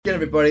G'day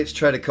everybody, it's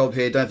Trader Cobb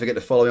here. Don't forget to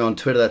follow me on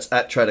Twitter, that's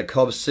at Trader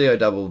Cobb,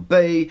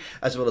 C-O-B-B,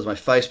 as well as my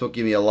Facebook.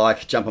 Give me a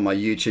like, jump on my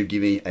YouTube,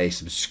 give me a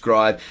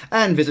subscribe,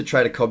 and visit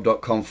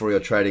tradercobb.com for your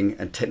trading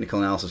and technical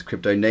analysis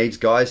crypto needs,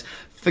 guys.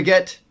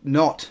 Forget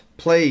not,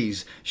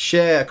 please,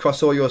 share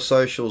across all your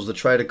socials the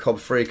Trader Cobb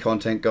free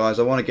content, guys.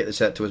 I want to get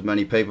this out to as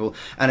many people,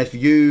 and if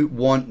you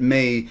want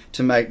me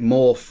to make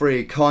more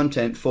free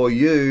content for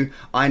you,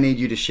 I need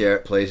you to share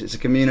it, please. It's a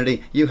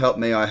community. You help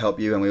me, I help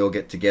you, and we all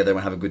get together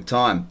and have a good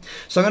time.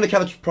 So I'm going to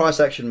cover price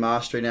action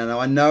mastery now. Now,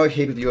 I know a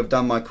heap of you have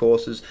done my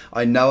courses.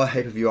 I know a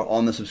heap of you are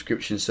on the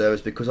subscription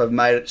service because I've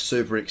made it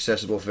super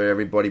accessible for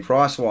everybody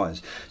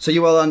price-wise. So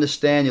you will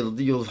understand,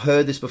 you'll have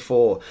heard this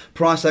before.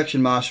 Price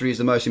action mastery is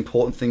the most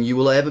important thing you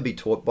will ever be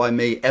taught by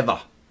me,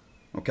 ever.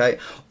 Okay,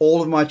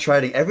 all of my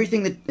trading,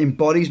 everything that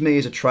embodies me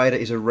as a trader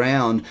is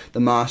around the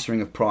mastering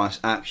of price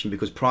action,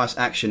 because price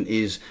action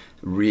is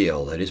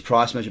real. It is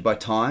price measured by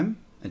time.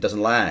 It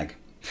doesn't lag.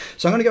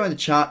 So I'm going to go into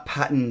chart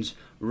patterns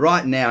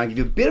right now and give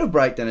you a bit of a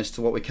breakdown as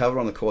to what we cover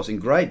on the course in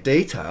great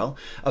detail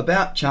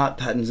about chart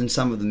patterns and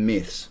some of the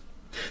myths.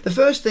 The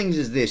first thing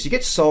is this: you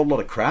get sold a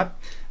lot of crap.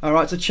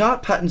 Alright, so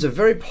chart patterns are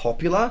very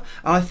popular,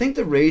 and I think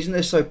the reason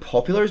they're so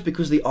popular is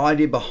because the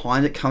idea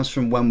behind it comes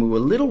from when we were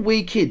little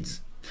wee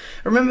kids.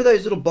 Remember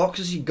those little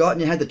boxes you got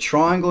and you had the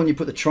triangle, and you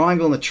put the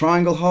triangle in the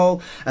triangle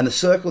hole and the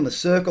circle in the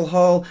circle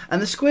hole,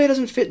 and the square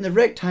doesn't fit in the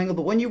rectangle,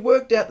 but when you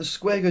worked out the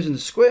square goes in the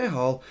square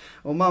hole,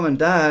 well, mum and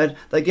dad,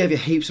 they gave you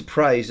heaps of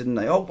praise, didn't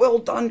they? Oh, well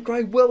done,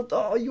 Craig, well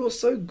done, oh, you're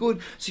so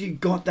good. So you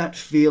got that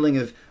feeling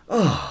of,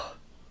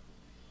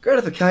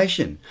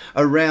 gratification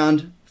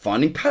around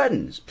finding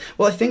patterns.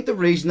 Well, I think the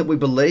reason that we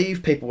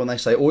believe people when they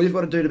say all you've got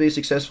to do to be a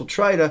successful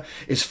trader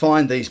is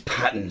find these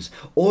patterns.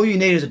 All you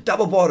need is a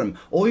double bottom.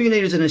 All you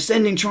need is an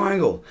ascending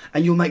triangle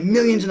and you'll make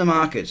millions in the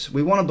markets.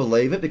 We want to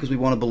believe it because we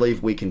want to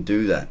believe we can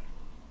do that.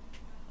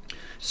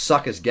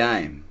 Sucker's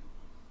game.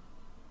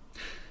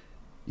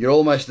 You're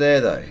almost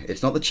there though.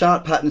 It's not the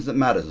chart patterns that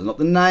matters. It's not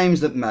the names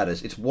that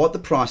matters. It's what the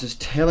price is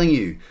telling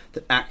you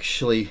that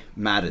actually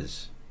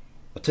matters.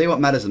 I'll tell you what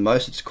matters the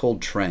most. It's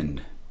called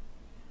trend.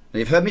 Now,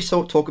 you've heard me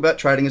talk about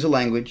trading as a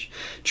language.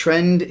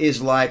 Trend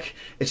is like,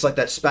 it's like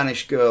that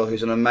Spanish girl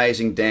who's an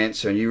amazing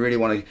dancer and you really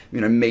want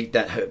to, meet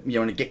that, you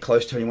want to get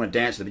close to her and you want to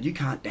dance with her, but you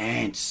can't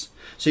dance.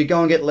 So you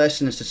go and get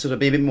lessons to sort of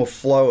be a bit more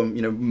flow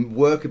and,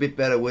 work a bit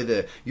better with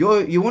her.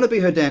 You want to be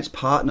her dance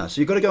partner, so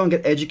you've got to go and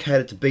get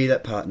educated to be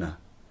that partner.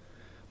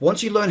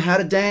 Once you learn how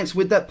to dance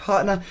with that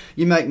partner,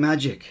 you make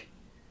magic.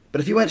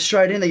 But if you went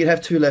straight in there, you'd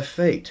have two left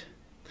feet.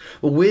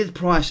 Well, with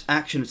price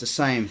action, it's the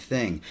same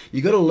thing.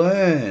 You've got to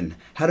learn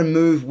how to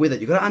move with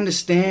it. You've got to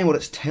understand what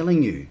it's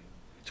telling you.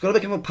 It's got to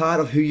become a part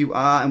of who you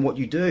are and what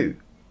you do.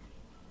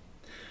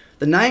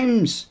 The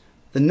names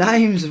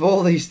of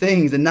all these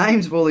things, the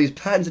names of all these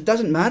patterns, it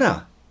doesn't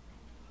matter.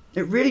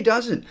 It really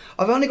doesn't.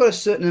 I've only got a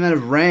certain amount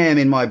of RAM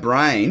in my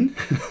brain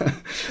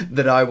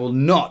that I will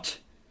not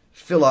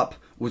fill up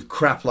with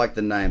crap like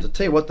the names. I'll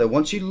tell you what though,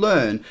 once you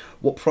learn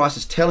what price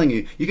is telling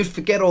you, you can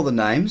forget all the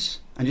names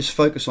and just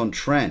focus on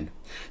trend.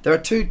 There are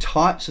two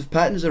types of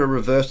patterns. There are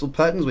reversal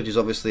patterns, which is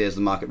obviously as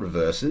the market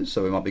reverses.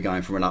 So we might be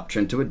going from an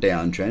uptrend to a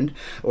downtrend,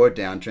 or a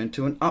downtrend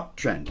to an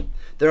uptrend.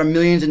 There are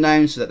millions of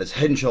names for that. There's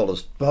head and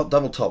shoulders,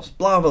 double tops,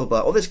 blah, blah,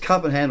 blah. All this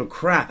cup and handle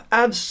crap.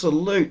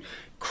 Absolute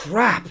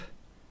crap.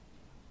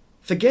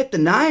 Forget the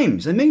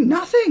names. They mean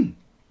nothing.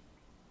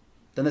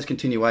 Then there's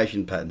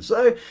continuation patterns.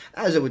 So,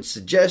 as it would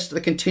suggest,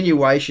 the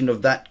continuation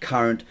of that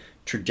current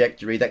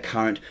trajectory, that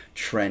current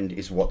trend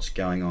is what's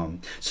going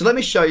on. So let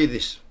me show you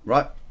this,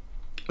 right?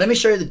 Let me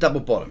show you the double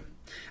bottom,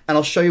 and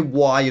I'll show you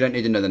why you don't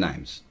need to know the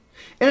names.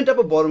 In a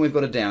double bottom, we've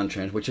got a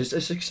downtrend, which is a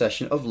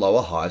succession of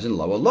lower highs and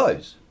lower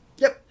lows.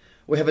 Yep,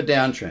 we have a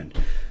downtrend.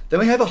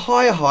 Then we have a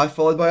higher high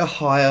followed by a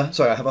higher,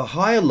 I have a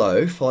higher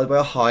low followed by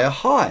a higher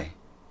high.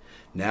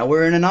 Now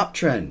we're in an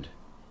uptrend.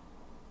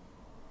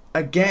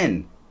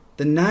 Again,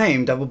 the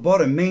name double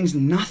bottom means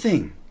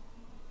nothing.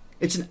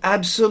 It's an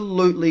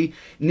absolutely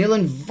nil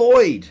and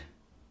void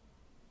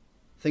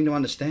thing to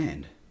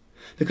understand,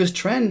 because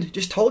trend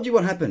just told you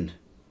what happened.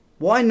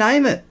 Why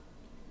name it?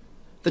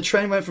 The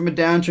trend went from a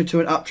downtrend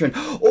to an uptrend.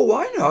 Oh,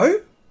 I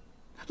know.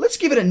 Let's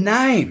give it a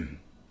name.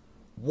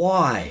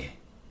 Why?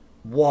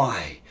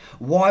 Why?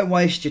 Why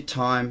waste your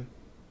time?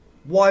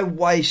 Why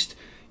waste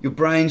your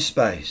brain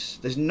space?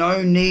 There's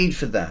no need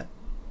for that.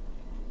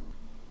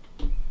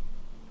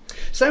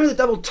 Same with the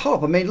double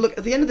top. I mean, look,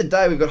 at the end of the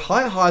day, we've got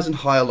higher highs and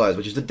higher lows,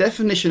 which is the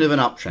definition of an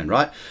uptrend,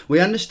 right? We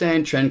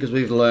understand trend because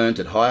we've learned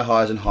at higher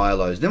highs and higher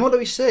lows. Then what do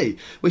we see?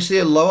 We see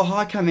a lower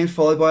high come in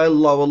followed by a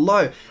lower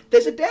low.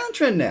 There's a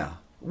downtrend now.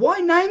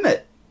 Why name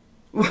it?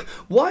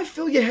 Why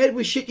fill your head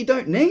with shit you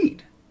don't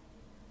need?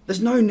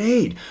 There's no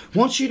need.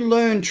 Once you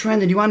learn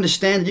trend and you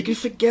understand it, you can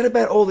forget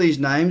about all these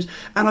names,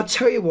 and I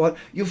tell you what,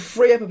 you'll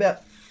free up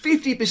about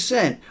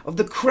 50% of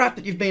the crap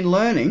that you've been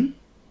learning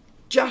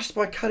just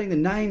by cutting the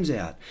names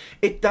out.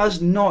 It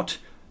does not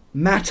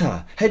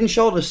matter. Head and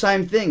shoulders,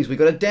 same things. We've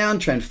got a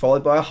downtrend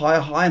followed by a higher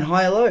high and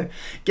higher low.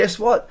 Guess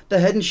what? The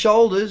head and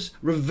shoulders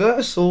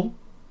reversal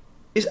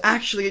is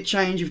actually a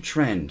change of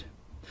trend.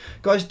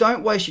 Guys,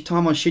 don't waste your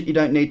time on shit you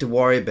don't need to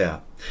worry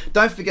about.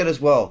 Don't forget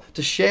as well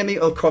to share me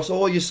across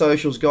all your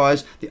socials,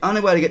 guys. The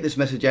only way to get this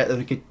message out there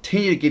and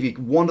continue to give you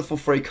wonderful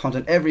free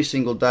content every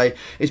single day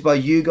is by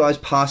you guys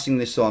passing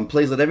this on.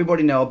 Please let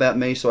everybody know about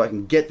me so I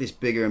can get this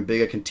bigger and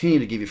bigger, continue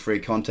to give you free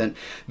content.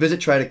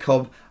 Visit Trader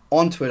Cobb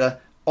on Twitter,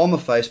 on my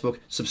Facebook,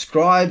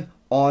 subscribe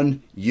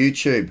on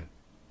YouTube.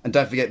 And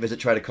don't forget, visit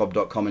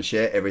tradercobb.com and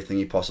share everything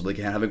you possibly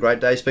can. Have a great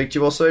day. Speak to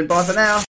you all soon. Bye for now.